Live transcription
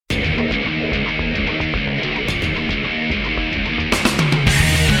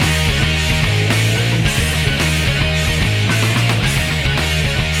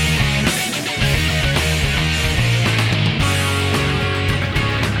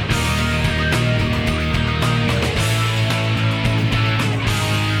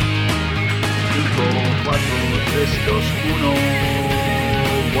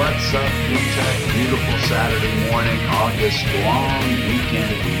this long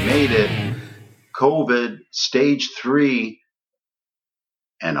weekend. We made it. COVID, stage 3,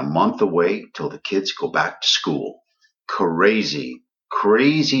 and a month away till the kids go back to school. Crazy,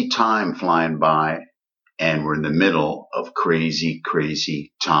 crazy time flying by, and we're in the middle of crazy,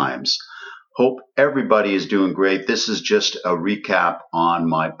 crazy times. Hope everybody is doing great. This is just a recap on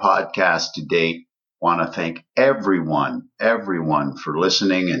my podcast to date. Want to thank everyone for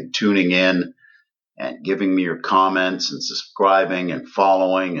listening and tuning in and giving me your comments and subscribing and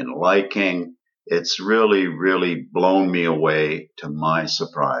following and liking. It's really, really blown me away to my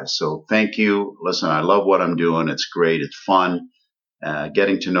surprise. So thank you. Listen, I love what I'm doing. It's great. It's fun.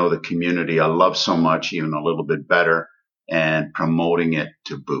 Getting to know the community I love so much, even a little bit better, and promoting it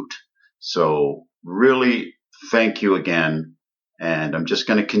to boot. So really thank you again. And I'm just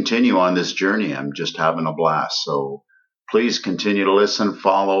going to continue on this journey. I'm just having a blast. So please continue to listen,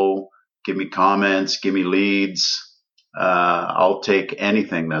 follow, give me comments, give me leads. I'll take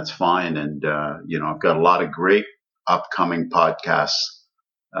anything. That's fine. And, I've got a lot of great upcoming podcasts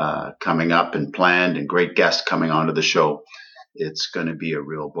coming up and planned, and great guests coming onto the show. It's going to be a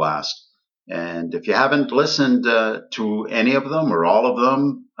real blast. And if you haven't listened to any of them or all of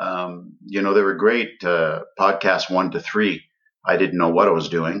them, they were great. Podcast 1 to 3. I didn't know what I was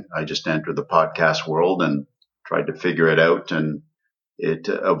doing. I just entered the podcast world and tried to figure it out. And it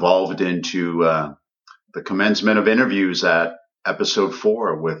evolved into the commencement of interviews at episode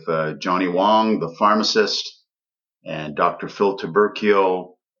 4 with Johnny Wong, the pharmacist, and Dr. Phil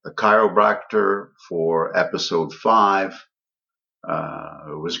Taberchio, the chiropractor, for episode 5.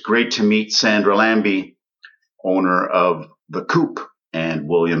 It was great to meet Sandra Lambie, owner of The Coop and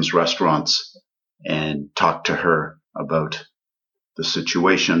Williams Restaurants, and talk to her about the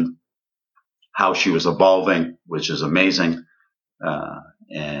situation, how she was evolving, which is amazing,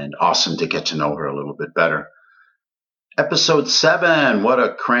 and awesome to get to know her a little bit better. Episode 7, what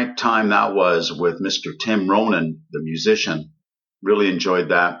a crank time that was with Mr. Tim Ronan, the musician. Really enjoyed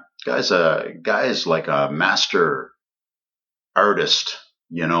that. Guy's like a master artist,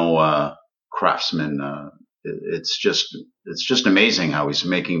 craftsman. It's just amazing how he's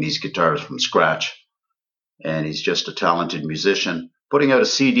making these guitars from scratch. And he's just a talented musician. Putting out a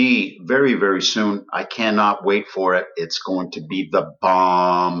CD very, very soon. I cannot wait for it. It's going to be the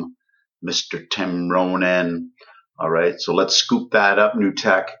bomb, Mr. Tim Ronan. All right, so let's scoop that up, new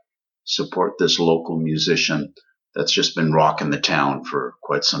tech. Support this local musician that's just been rocking the town for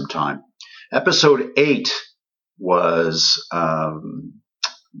quite some time. Episode 8 was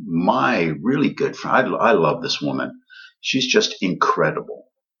my really good friend. I love this woman. She's just incredible.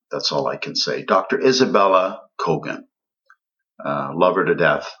 That's all I can say. Dr. Isabella Kogan. Love her to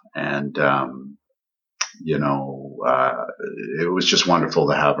death. And, it was just wonderful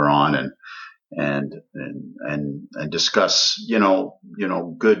to have her on and discuss,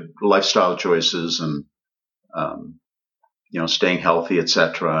 good lifestyle choices and, staying healthy,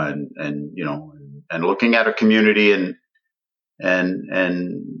 etc. And looking at her community and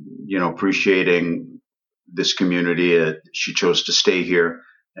appreciating this community. She chose to stay here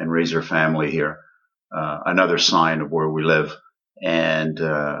and raise her family here. Another sign of where we live, and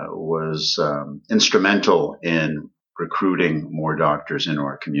was instrumental in recruiting more doctors into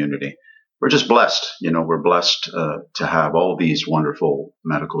our community. We're just blessed. We're blessed to have all these wonderful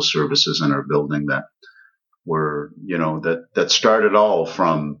medical services in our building that were, that started all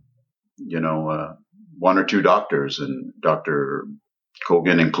from, 1 or 2 doctors, and Dr.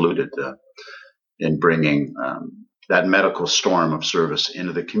 Kogan included, in bringing that medical storm of service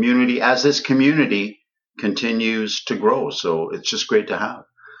into the community as this community continues to grow. So it's just great to have.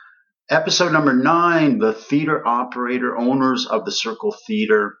 Episode number 9, the theater operator, owners of the Circle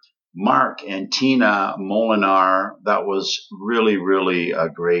Theater, Mark and Tina Molinar. That was really, really a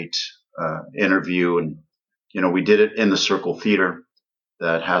great interview. And, we did it in the Circle Theater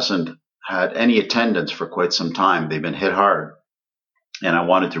that hasn't had any attendance for quite some time. They've been hit hard. And I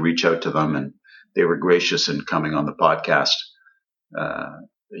wanted to reach out to them, and they were gracious in coming on the podcast.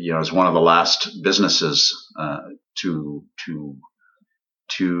 As one of the last businesses to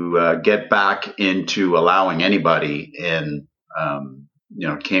get back into allowing anybody in.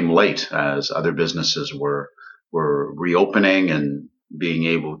 Came late as other businesses were reopening and being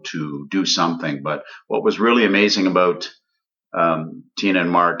able to do something. But what was really amazing about Tina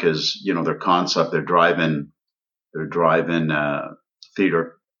and Mark is, their concept, their drive-in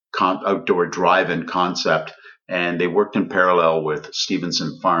theater, outdoor drive-in concept, and they worked in parallel with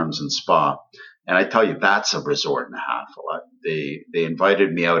Stevenson Farms and Spa. And I tell you, that's a resort and a half. They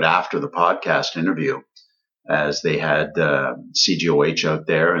invited me out after the podcast interview, as they had CGOH out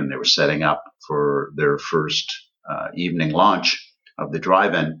there, and they were setting up for their first evening lunch of the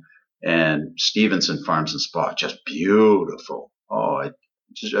drive-in, and Stevenson Farms and Spa, just beautiful. Oh,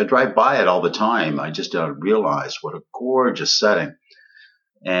 I drive by it all the time. I just don't realize what a gorgeous setting.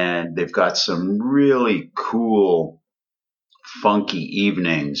 And they've got some really cool, funky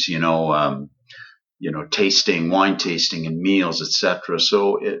evenings, wine tasting and meals, etc.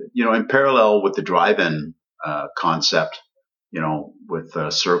 So, in parallel with the drive-in concept,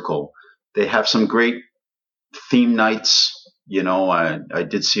 with Circle, they have some great theme nights. I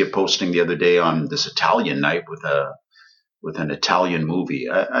did see a posting the other day on this Italian night with an Italian movie.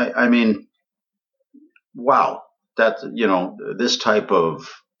 I mean, wow, that this type of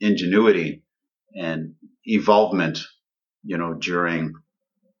ingenuity and evolvement, during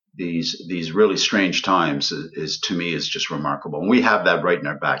these really strange times is to me is just remarkable. And we have that right in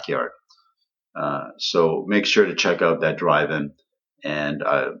our backyard. So make sure to check out that drive-in. And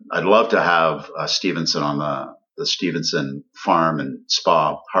I'd love to have Stevenson on the Stevenson Farm and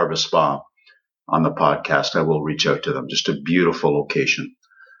Spa, Harvest Spa, on the podcast. I will reach out to them. Just a beautiful location.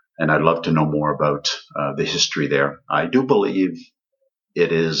 And I'd love to know more about the history there. I do believe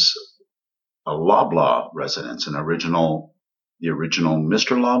it is a Loblaw residence, the original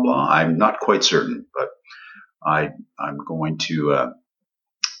Mr. Loblaw. I'm not quite certain, but I'm going to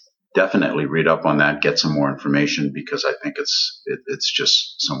definitely read up on that, get some more information, because I think it's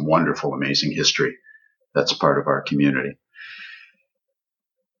just some wonderful, amazing history that's part of our community.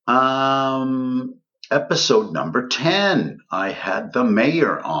 Episode number 10, I had the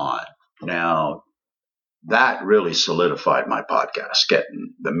mayor on. Now, that really solidified my podcast,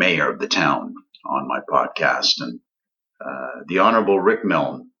 getting the mayor of the town on my podcast. And the Honorable Rick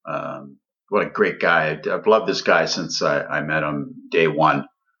Milne, what a great guy. I've loved this guy since I met him day one.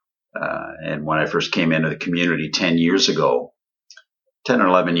 And when I first came into the community 10 or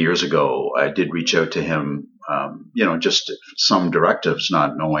 11 years ago, I did reach out to him, just some directives,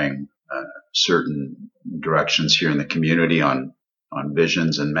 not knowing certain directions here in the community on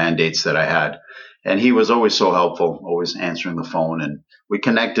visions and mandates that I had. And he was always so helpful, always answering the phone. And we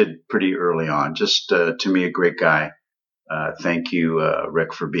connected pretty early on. Just to me, a great guy. Thank you,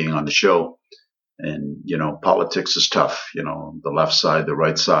 Rick, for being on the show. And, politics is tough, the left side, the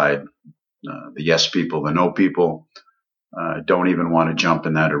right side, the yes people, the no people. Don't even want to jump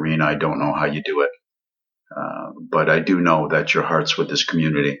in that arena. I don't know how you do it. But I do know that your heart's with this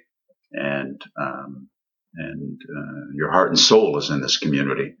community, and your heart and soul is in this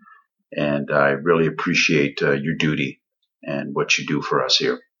community. And I really appreciate your duty and what you do for us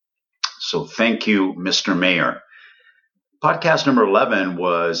here. So thank you, Mr. Mayor. Podcast number 11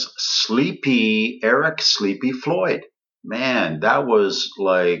 was Eric Sleepy Floyd. Man, that was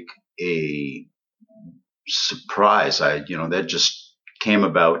like a surprise. That just came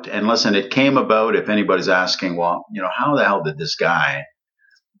about. And listen, it came about, if anybody's asking, well, how the hell did this guy,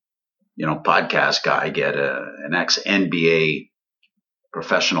 podcast guy, get an ex-NBA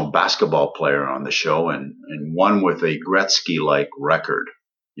professional basketball player on the show and one with a Gretzky-like record?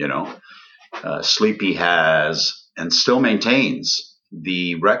 Sleepy has and still maintains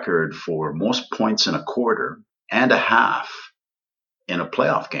the record for most points in a quarter and a half in a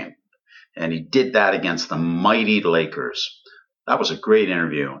playoff game. And he did that against the mighty Lakers. That was a great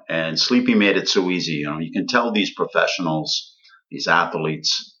interview. And Sleepy made it so easy. You can tell these professionals, these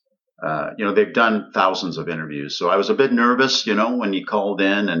athletes, they've done thousands of interviews. So I was a bit nervous, when he called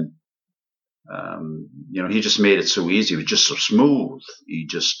in, and, he just made it so easy. It was just so smooth. He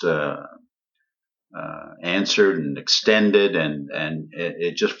just answered and extended, and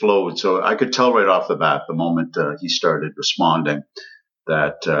it just flowed. So I could tell right off the bat, the moment he started responding,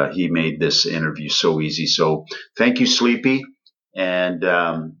 that he made this interview so easy. So thank you, Sleepy. And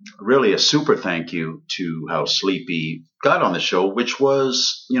really a super thank you to how Sleepy got on the show, which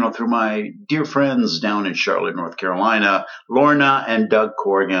was, through my dear friends down in Charlotte, North Carolina, Lorna and Doug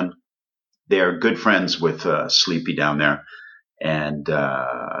Corrigan. They are good friends with Sleepy down there. And,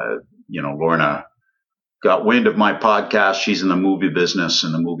 Lorna got wind of my podcast. She's in the movie business,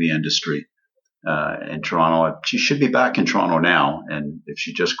 in the movie industry in Toronto. She should be back in Toronto now. And if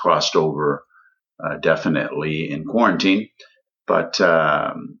she just crossed over, definitely in quarantine. But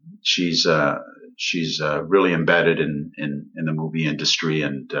she's really embedded in the movie industry,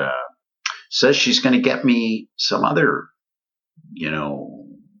 and says she's going to get me some other,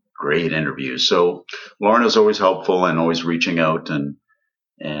 great interviews. So Lorna's always helpful and always reaching out and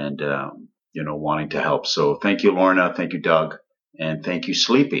wanting to help. So thank you, Lorna. Thank you, Doug. And thank you,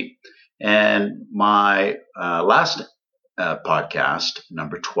 Sleepy. And my last podcast,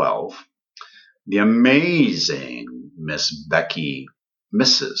 number 12, the amazing Mrs. Becky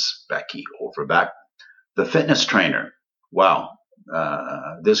Overbeck, The fitness trainer. Wow.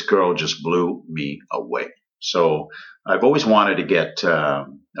 This girl just blew me away. So I've always wanted to get a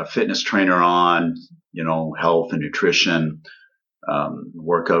fitness trainer on, health and nutrition,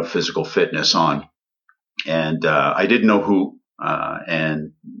 workout, physical fitness on. And I didn't know who.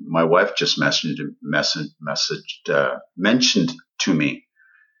 And my wife just mentioned to me,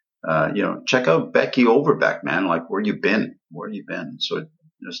 check out Becky Overbeck, man. Like, where you been? So I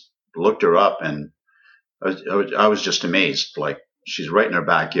just looked her up, and I was just amazed. Like, she's right in her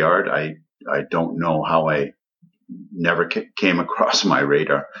backyard. I don't know how I never came across my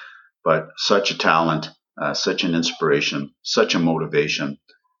radar, but such a talent, such an inspiration, such a motivation.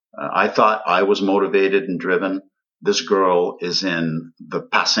 I thought I was motivated and driven. This girl is in the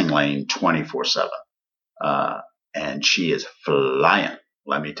passing lane 24/7. And she is flying,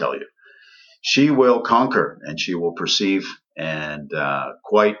 let me tell you. She will conquer and she will perceive, and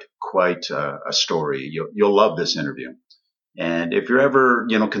quite a story. You'll love this interview. And if you're ever,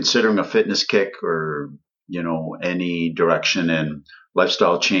 considering a fitness kick or, any direction in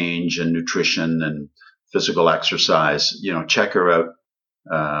lifestyle change and nutrition and physical exercise, check her out.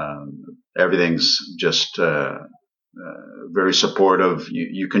 Everything's just very supportive.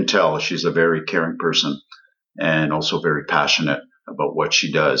 You can tell she's a very caring person and also very passionate about what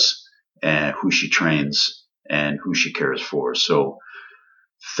she does and who she trains and who she cares for. So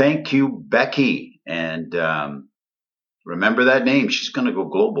thank you, Becky. And remember that name. She's going to go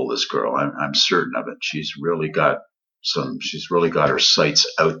global, this girl. I'm certain of it. She's really got her sights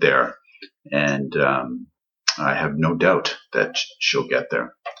out there. And I have no doubt that she'll get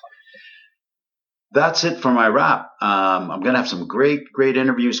there. That's it for my wrap. I'm going to have some great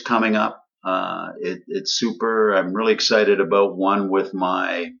interviews coming up. It's super. I'm really excited about one with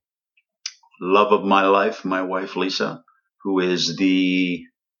my love of my life, my wife, Lisa, who is the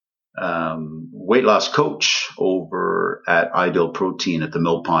weight loss coach over at Ideal Protein at the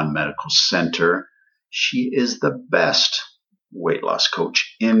Mill Pond Medical Center. She is the best weight loss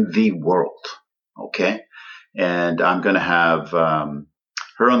coach in the world. Okay. And I'm going to have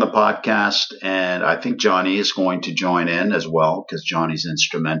her on the podcast, and I think Johnny is going to join in as well, because Johnny's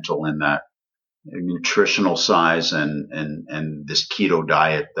instrumental in that nutritional size and this keto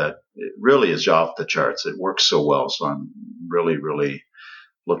diet that it really is off the charts. It works so well. So I'm really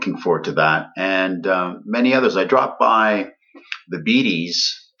looking forward to that. And many others. I dropped by the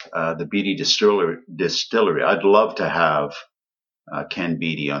Beatty's, the Beatty Distillery. I'd love to have Ken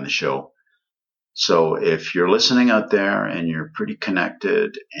Beatty on the show. So if you're listening out there and you're pretty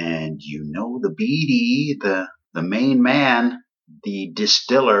connected and you know the Beatty, the main man, the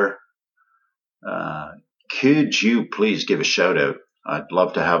distiller, could you please give a shout out? I'd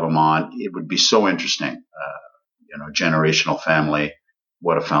love to have him on. It would be so interesting. Generational family,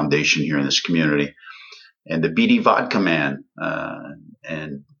 what a foundation here in this community. And the Beatty Vodka man,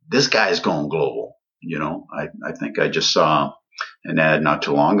 and this guy is going global. I think I just saw an ad not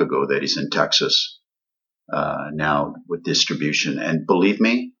too long ago that he's in Texas now with distribution. And believe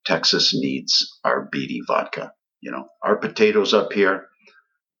me, Texas needs our Beatty vodka. Our potatoes up here,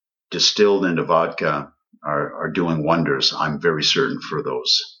 distilled into vodka, are doing wonders. I'm very certain for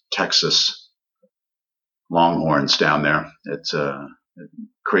those Texas Longhorns down there. It's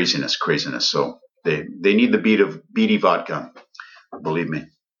craziness. So they need the Beatty vodka. Believe me.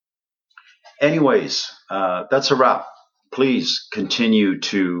 Anyways, that's a wrap. Please continue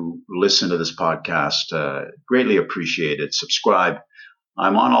to listen to this podcast. Greatly appreciate it. Subscribe.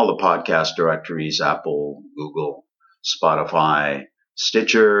 I'm on all the podcast directories: Apple, Google, Spotify,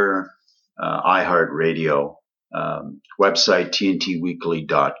 Stitcher, iHeartRadio, website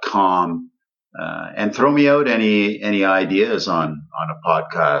tntweekly.com. And throw me out any ideas on a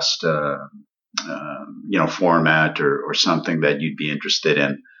podcast, format or something that you'd be interested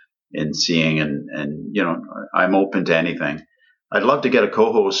in seeing. And I'm open to anything. I'd love to get a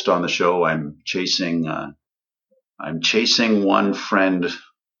co-host on the show. I'm chasing one friend,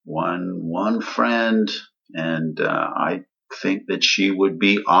 and I think that she would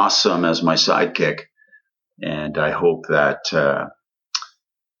be awesome as my sidekick. And I hope that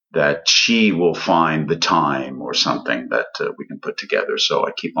she will find the time or something that we can put together. So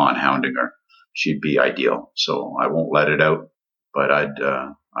I keep on hounding her. She'd be ideal. So I won't let it out, but I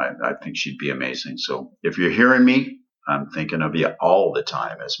think she'd be amazing. So if you're hearing me, I'm thinking of you all the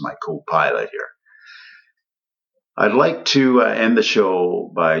time as my co-pilot here. I'd like to end the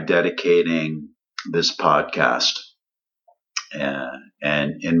show by dedicating this podcast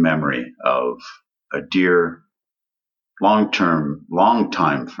and in memory of a dear,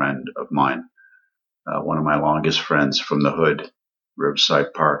 long-time friend of mine, one of my longest friends from the hood,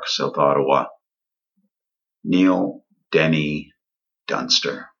 Riverside Park, South Ottawa. Neil Denny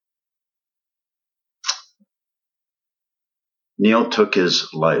Dunster. Neil took his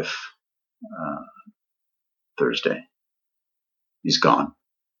life Thursday. He's gone.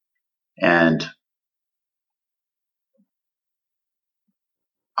 And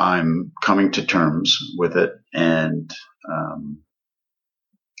I'm coming to terms with it, and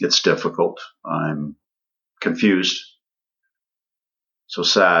it's difficult. I'm confused, so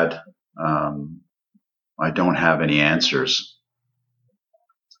sad. I don't have any answers,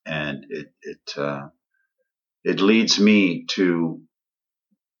 and it leads me to,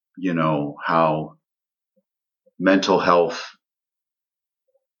 how mental health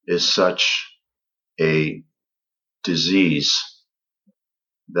is such a disease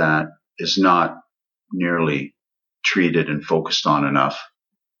that is not nearly treated and focused on enough.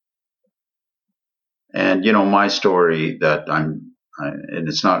 And, my story and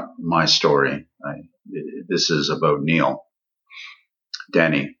it's not my story. This is about Neil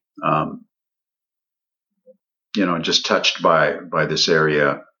Denny. Just touched by this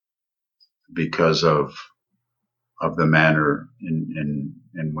area because of the manner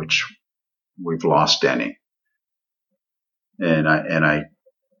in which we've lost Denny. And I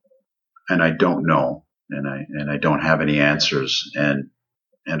don't know, and I don't have any answers, and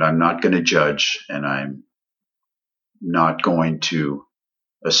I'm not going to judge, and I'm not going to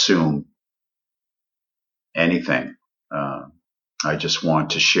assume anything. I just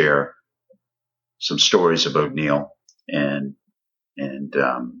want to share some stories about Neil, and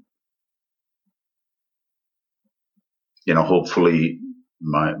hopefully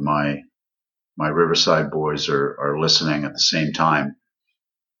my Riverside boys are listening at the same time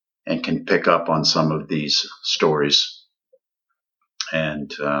and can pick up on some of these stories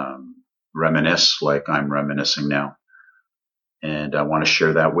and reminisce like I'm reminiscing now. And I want to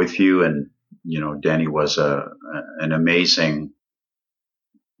share that with you. And, Denny was an amazing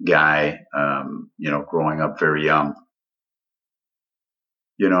guy, growing up very young.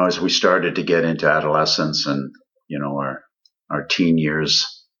 As we started to get into adolescence and, our teen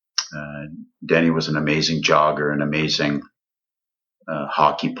years, Denny was an amazing jogger, an amazing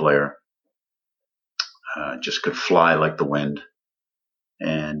hockey player, just could fly like the wind.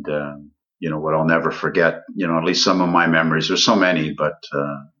 And, what I'll never forget, at least some of my memories, there's so many, but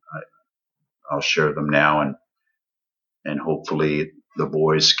I'll share them now, and hopefully the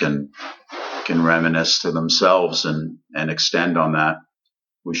boys can reminisce to themselves and extend on that.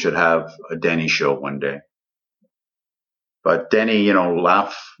 We should have a Denny show one day. But Denny,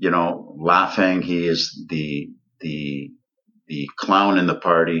 laughing, he is the clown in the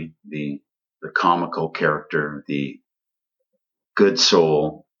party, the comical character, the good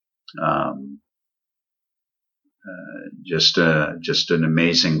soul, just an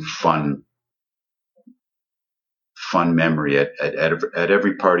amazing fun memory at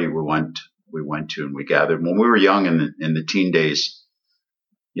every party we went to, and we gathered when we were young in the teen days.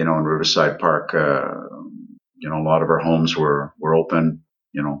 In Riverside Park, a lot of our homes were open,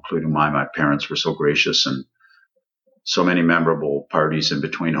 including mine. My parents were so gracious, and so many memorable parties in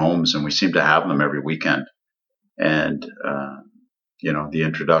between homes, and we seemed to have them every weekend. And, the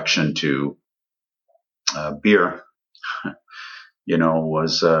introduction to beer,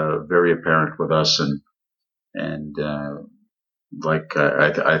 was very apparent with us. And like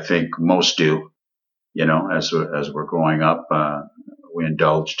I think most do, as we're growing up, we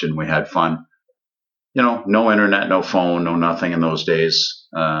indulged and we had fun. No internet, no phone, no nothing in those days.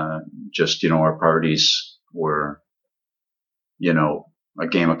 Just, our parties were, a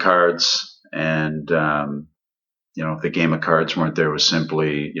game of cards. And, if the game of cards weren't there, it was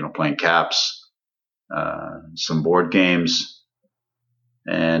simply, playing caps, some board games,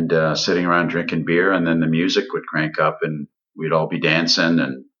 and sitting around drinking beer. And then the music would crank up and we'd all be dancing,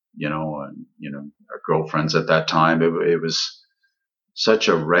 and, our girlfriends at that time. It was such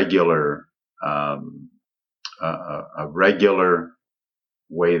a regular, a regular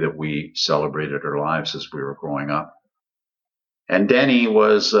way that we celebrated our lives as we were growing up. And Denny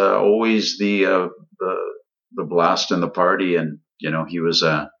was always the blast in the party, and he was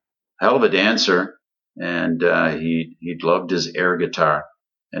a hell of a dancer, and he loved his air guitar.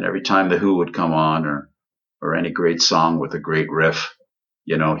 And every time the Who would come on, or any great song with a great riff,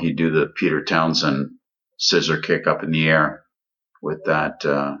 he'd do the Peter Townsend scissor kick up in the air with that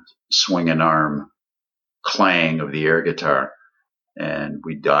swinging arm clang of the air guitar, and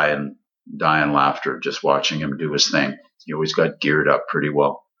we'd die in laughter just watching him do his thing. He always got geared up pretty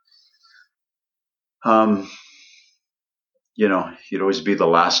well. He'd always be the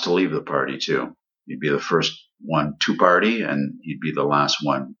last to leave the party too. He'd be the first one to party, and he'd be the last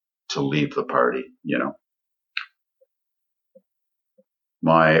one to leave the party,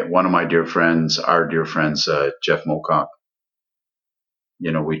 One of my dear friends, our dear friends, Jeff Mocock,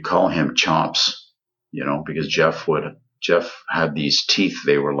 we'd call him Chomps, because Jeff had these teeth.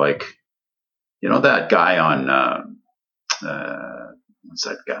 They were like, that guy on, what's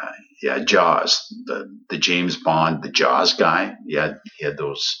that guy? Yeah, Jaws, the James Bond, the Jaws guy. He has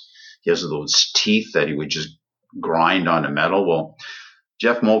those teeth that he would just grind onto metal. Well,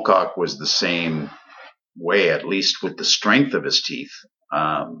 Jeff Mocock was the same way, at least with the strength of his teeth.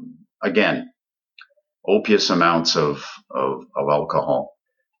 Again, opious amounts of alcohol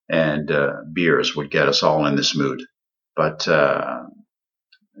and beers would get us all in this mood. But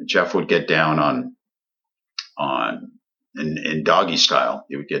Jeff would get down in doggy style.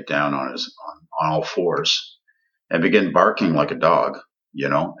 He would get down on all fours and begin barking like a dog,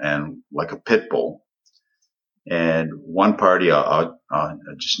 and like a pit bull. And one party, I'll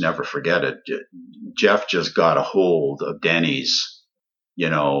just never forget it. Jeff just got a hold of Denny's,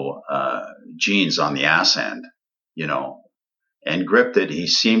 jeans on the ass end, and gripped it. He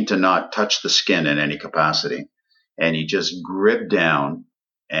seemed to not touch the skin in any capacity. And he just gripped down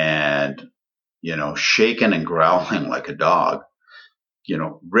and, shaking and growling like a dog,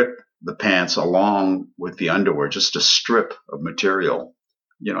 ripped the pants along with the underwear, just a strip of material,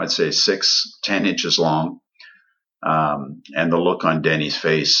 I'd say 6-10 inches long. And the look on Denny's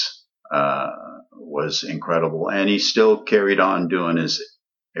face was incredible. And he still carried on doing his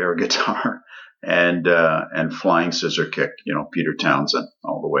air guitar and flying scissor kick, Peter Townsend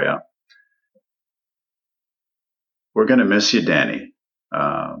all the way up. We're going to miss you, Danny.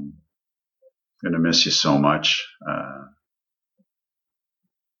 Going to miss you so much.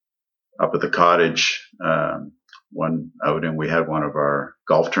 Up at the cottage, one outing, we had one of our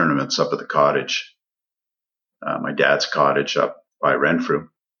golf tournaments up at the cottage. My dad's cottage up by Renfrew.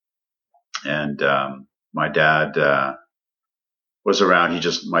 And my dad was around.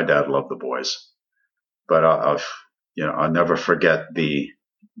 My dad loved the boys. But I'll never forget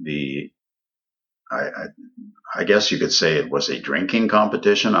I guess you could say it was a drinking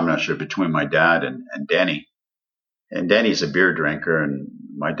competition. I'm not sure, between my dad and Denny. And Denny's a beer drinker, and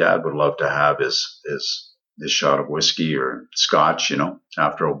my dad would love to have his shot of whiskey or scotch,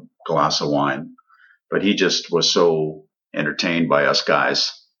 after a glass of wine. But he just was so entertained by us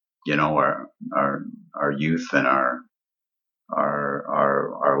guys, our youth and our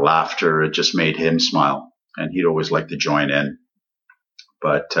laughter. It just made him smile, and he'd always like to join in.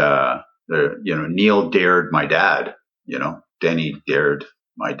 But Neil dared my dad. Denny dared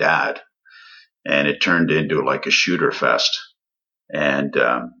my dad, and it turned into like a shooter fest. And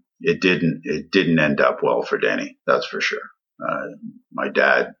it didn't end up well for Denny, that's for sure. My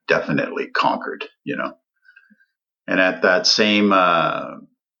dad definitely conquered, And at that same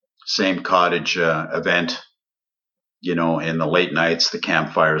cottage event, in the late nights, the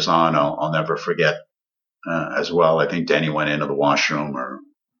campfire's on. I'll never forget as well. I think Denny went into the washroom or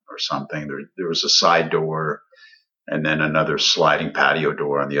something. There was a side door and then another sliding patio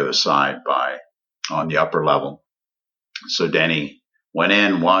door on the other side on the upper level. So Denny went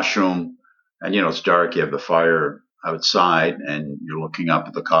in, washroom, and it's dark. You have the fire outside, and you're looking up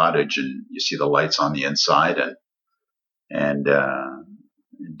at the cottage, and you see the lights on the inside, and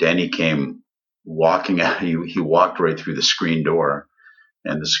Denny came walking out. He walked right through the screen door,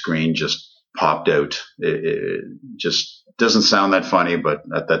 and the screen just popped out. It just doesn't sound that funny, but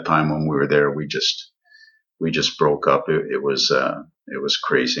at that time when we were there, we just broke up. It was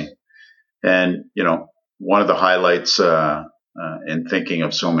crazy. And one of the highlights in thinking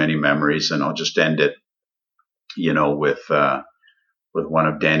of so many memories, and I'll just end it, with one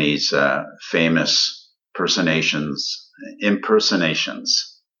of Denny's famous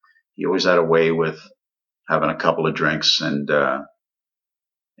impersonations. He always had a way with having a couple of drinks and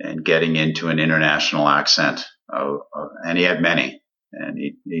getting into an international accent. And he had many, and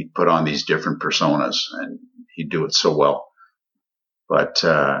he put on these different personas, and he'd do it so well. But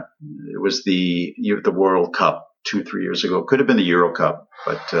it was the World Cup 2-3 years ago. Could have been the Euro Cup,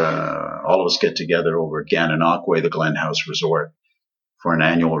 but all of us get together over at Gananoque, the Glen House Resort, for an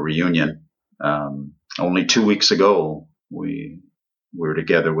annual reunion. Only 2 weeks ago, we were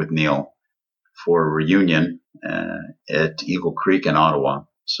together with Neil for a reunion at Eagle Creek in Ottawa.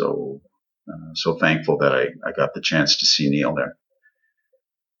 So thankful that I got the chance to see Neil there.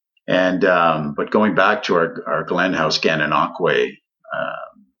 And but going back to our Glen House Gananoque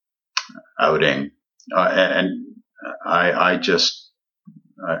outing, and I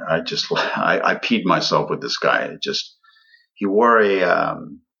peed myself with this guy. He wore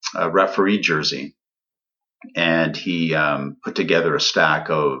a referee jersey, and he put together a stack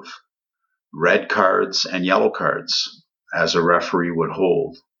of red cards and yellow cards. as a referee would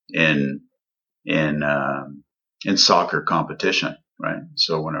hold in in soccer competition, right?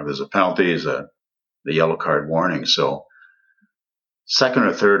 So whenever there's a penalty, is the yellow card warning. So second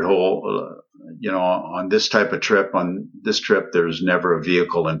or third hole, on this type of trip, there's never a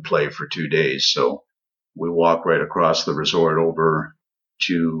vehicle in play for 2 days. So we walk right across the resort over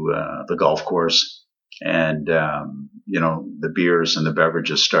to the golf course, and the beers and the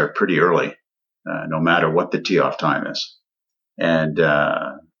beverages start pretty early, no matter what the tee off time is, and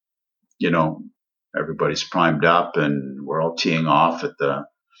everybody's primed up, and we're all teeing off at the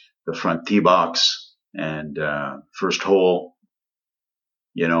front tee box, and first hole,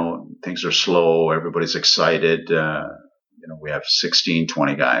 things are slow, everybody's excited. We have 16,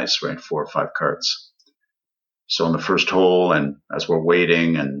 20 guys, right? 4 or 5 carts. So in the first hole, and as we're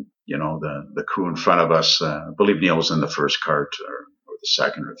waiting, and the crew in front of us, I believe Neil was in the first cart, or the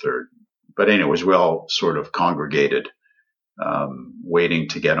second or third. But anyways, we all sort of congregated, waiting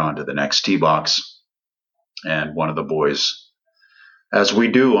to get onto the next tee box. And one of the boys, as we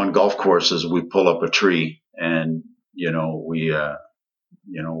do on golf courses, we pull up a tree, and we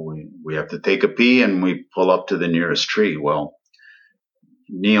have to take a pee, and we pull up to the nearest tree. Well,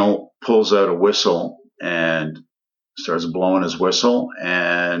 Neil pulls out a whistle and starts blowing his whistle,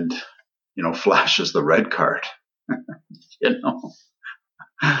 and flashes the red card,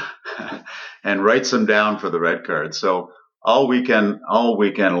 and writes him down for the red card. So all weekend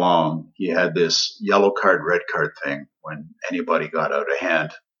long, he had this yellow card, red card thing when anybody got out of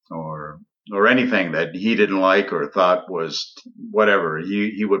hand or anything that he didn't like or thought was whatever.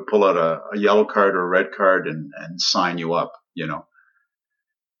 He would pull out a yellow card or a red card and sign you up,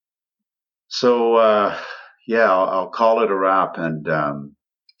 So, I'll call it a wrap. And,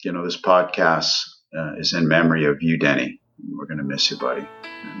 this podcast is in memory of you, Denny. We're going to miss you, buddy.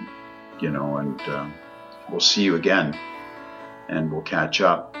 And we'll see you again, and we'll catch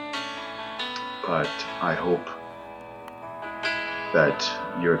up. But I hope that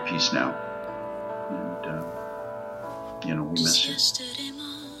you're at peace now. And, we miss you.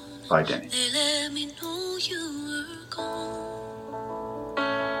 Bye, Denny.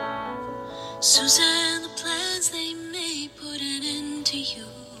 Suzanne, the plans they made put an end to you.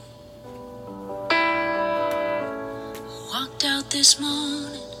 Walked out this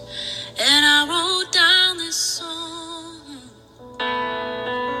morning and I wrote down this song.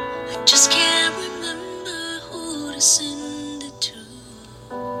 I just can't remember who to send it to.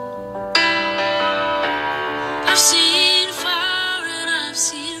 I've seen fire and I've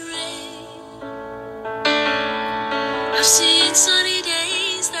seen rain. I've seen sunny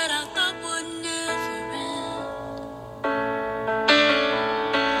days that I thought would never end.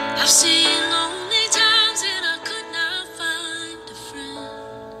 I've seen lonely times and I could not find a friend.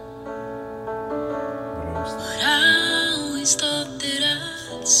 But I always thought that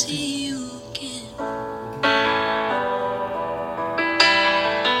I'd see you again.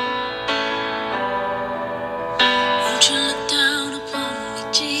 Won't you look down upon me,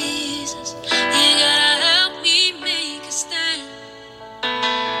 Jesus? You gotta help me make a stand.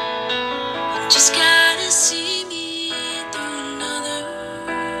 Just gotta see me through another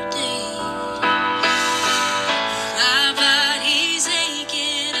day. My body's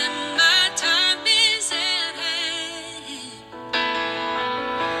aching and my time is at hand,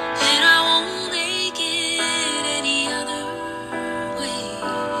 and I won't make it any other way.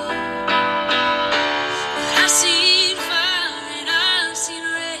 But I've seen fire and I've seen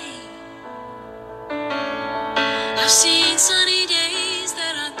rain. I've seen sunny days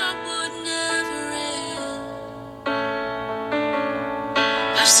that I thought would never end.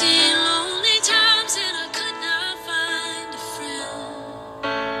 I've seen lonely times and I could not find a friend.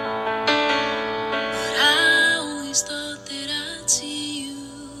 But I always thought that I'd see you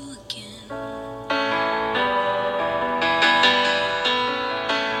again.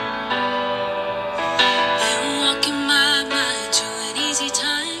 Been walking my mind to an easy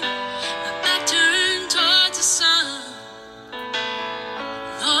time, my back turned towards the sun.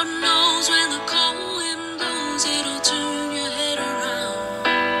 Lord knows when the cold wind blows, it'll turn your head around.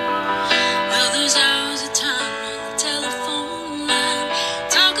 Well, there's hours of time on the telephone line,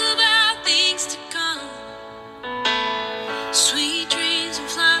 talk about things to come. Sweet dreams and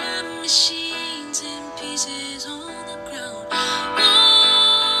flying machines and pieces on the ground. Oh,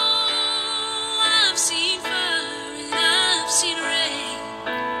 I've seen fire and I've seen rain.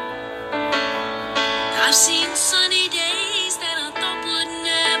 I've seen sunny days that I thought would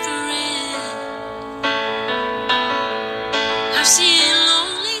never end. I've seen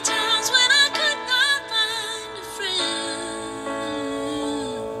lonely times when I could not find a friend.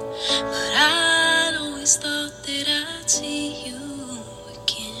 But I'd always thought that I'd see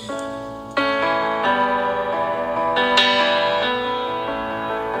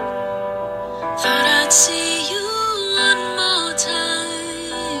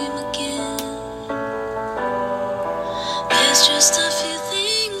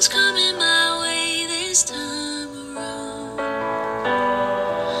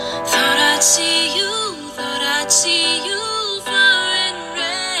see